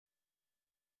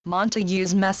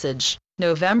Montague's message,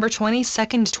 November 22,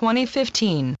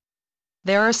 2015.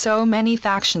 There are so many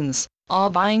factions,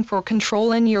 all vying for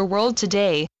control in your world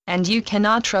today, and you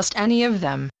cannot trust any of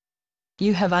them.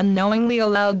 You have unknowingly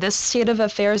allowed this state of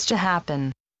affairs to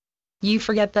happen. You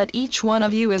forget that each one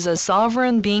of you is a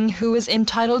sovereign being who is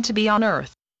entitled to be on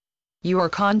earth. You are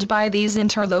conned by these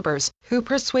interlopers, who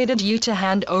persuaded you to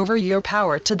hand over your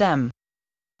power to them.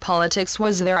 Politics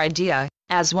was their idea,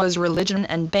 as was religion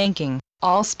and banking,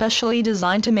 all specially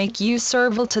designed to make you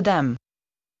servile to them.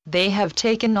 They have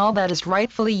taken all that is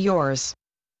rightfully yours.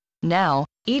 Now,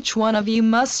 each one of you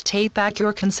must take back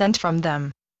your consent from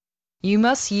them. You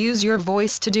must use your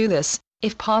voice to do this,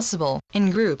 if possible, in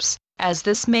groups, as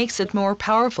this makes it more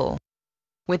powerful.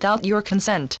 Without your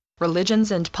consent,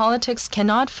 religions and politics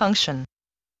cannot function.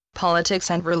 Politics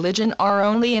and religion are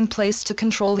only in place to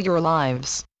control your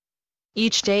lives.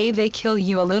 Each day they kill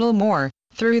you a little more,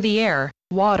 through the air,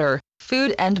 water,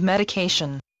 food and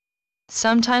medication.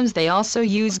 Sometimes they also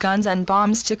use guns and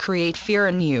bombs to create fear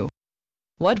in you.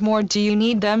 What more do you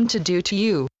need them to do to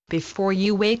you, before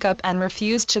you wake up and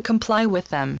refuse to comply with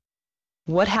them?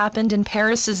 What happened in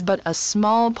Paris is but a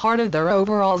small part of their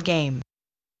overall game.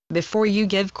 Before you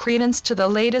give credence to the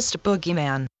latest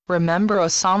boogeyman, remember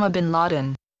Osama bin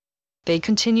Laden. They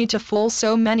continue to fool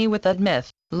so many with that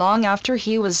myth, long after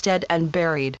he was dead and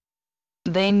buried.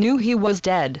 They knew he was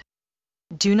dead.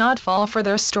 Do not fall for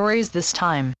their stories this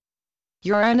time.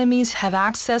 Your enemies have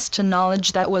access to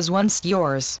knowledge that was once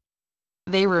yours.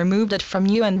 They removed it from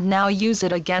you and now use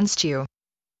it against you.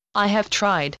 I have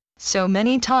tried, so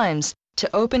many times,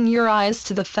 to open your eyes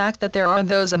to the fact that there are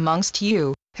those amongst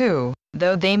you, who,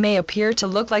 though they may appear to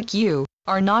look like you,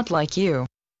 are not like you.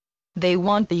 They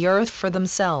want the earth for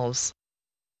themselves.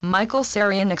 Michael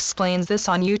Sarian explains this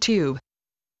on YouTube.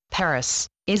 Paris,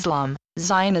 Islam,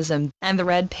 Zionism, and the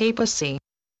Red Papacy.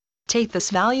 Take this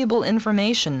valuable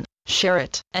information, share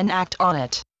it, and act on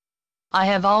it. I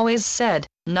have always said,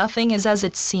 nothing is as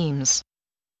it seems.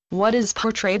 What is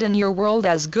portrayed in your world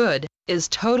as good, is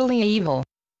totally evil.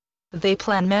 They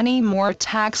plan many more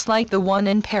attacks like the one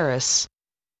in Paris.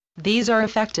 These are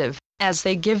effective, as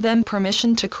they give them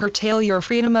permission to curtail your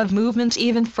freedom of movement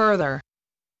even further.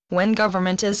 When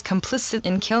government is complicit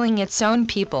in killing its own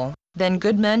people, then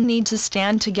good men need to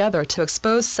stand together to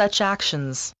expose such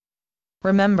actions.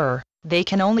 Remember, they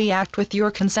can only act with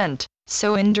your consent,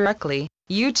 so indirectly,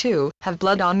 you too have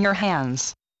blood on your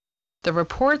hands. The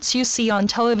reports you see on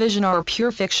television are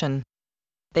pure fiction.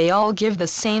 They all give the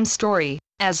same story,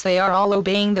 as they are all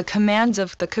obeying the commands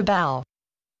of the cabal.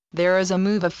 There is a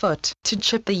move afoot to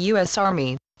chip the U.S.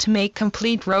 Army, to make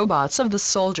complete robots of the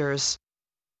soldiers.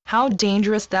 How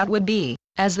dangerous that would be,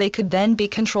 as they could then be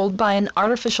controlled by an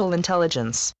artificial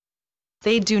intelligence.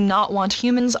 They do not want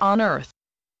humans on Earth.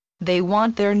 They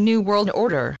want their new world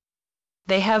order.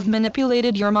 They have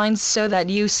manipulated your minds so that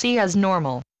you see as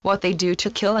normal what they do to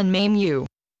kill and maim you.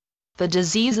 The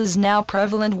diseases now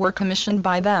prevalent were commissioned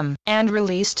by them and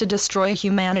released to destroy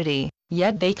humanity,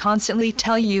 yet they constantly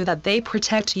tell you that they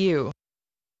protect you.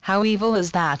 How evil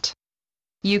is that?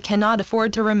 You cannot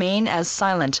afford to remain as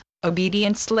silent,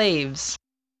 obedient slaves.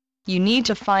 You need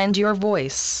to find your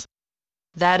voice.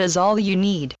 That is all you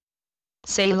need.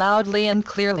 Say loudly and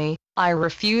clearly, I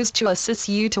refuse to assist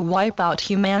you to wipe out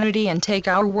humanity and take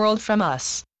our world from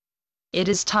us. It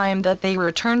is time that they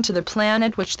return to the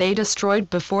planet which they destroyed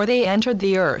before they entered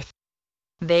the earth.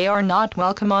 They are not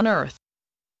welcome on earth.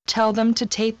 Tell them to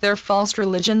take their false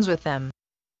religions with them.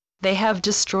 They have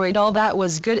destroyed all that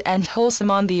was good and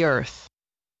wholesome on the earth.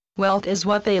 Wealth is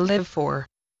what they live for.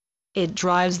 It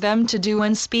drives them to do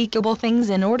unspeakable things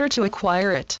in order to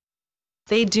acquire it.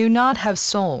 They do not have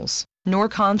souls, nor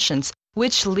conscience,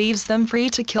 which leaves them free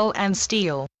to kill and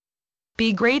steal.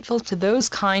 Be grateful to those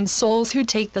kind souls who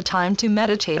take the time to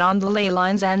meditate on the ley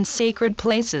lines and sacred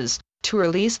places, to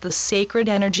release the sacred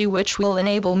energy which will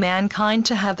enable mankind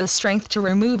to have the strength to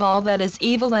remove all that is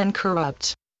evil and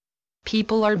corrupt.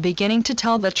 People are beginning to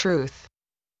tell the truth.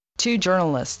 2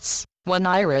 journalists, one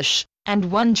Irish,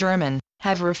 and one German,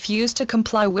 have refused to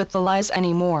comply with the lies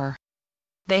anymore.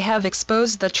 They have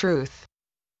exposed the truth.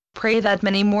 Pray that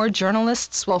many more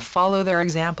journalists will follow their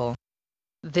example.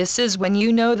 This is when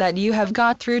you know that you have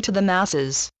got through to the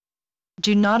masses.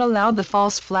 Do not allow the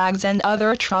false flags and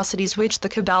other atrocities which the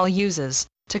cabal uses,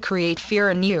 to create fear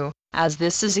in you, as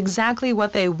this is exactly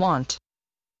what they want.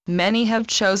 Many have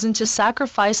chosen to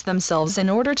sacrifice themselves in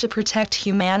order to protect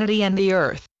humanity and the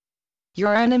earth.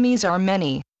 Your enemies are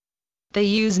many. They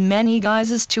use many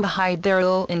guises to hide their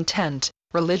ill intent,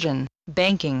 religion,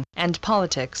 banking, and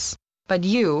politics. But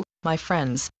you, my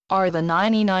friends, are the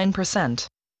 99%.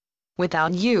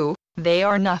 Without you, they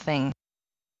are nothing.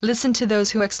 Listen to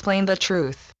those who explain the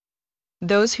truth.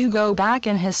 Those who go back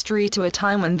in history to a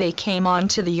time when they came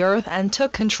onto the earth and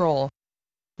took control.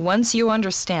 Once you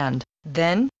understand,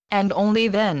 then, and only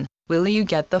then, will you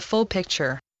get the full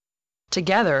picture.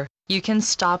 Together, you can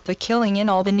stop the killing and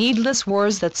all the needless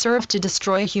wars that serve to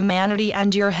destroy humanity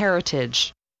and your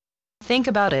heritage. Think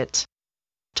about it.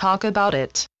 Talk about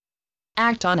it.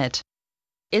 Act on it.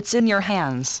 It's in your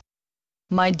hands.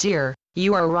 My dear,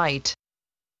 you are right.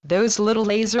 Those little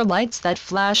laser lights that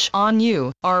flash on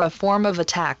you are a form of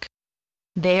attack.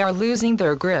 They are losing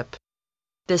their grip.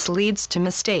 This leads to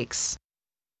mistakes.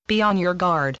 Be on your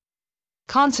guard.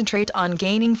 Concentrate on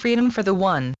gaining freedom for the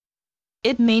one.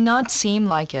 It may not seem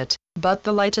like it, but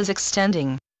the light is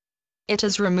extending. It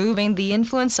is removing the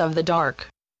influence of the dark.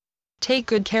 Take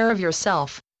good care of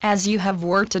yourself, as you have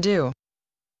work to do.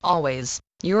 Always,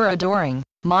 your adoring,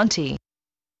 Monty.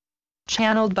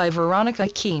 Channeled by Veronica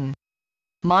Keane.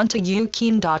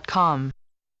 MontagueKeane.com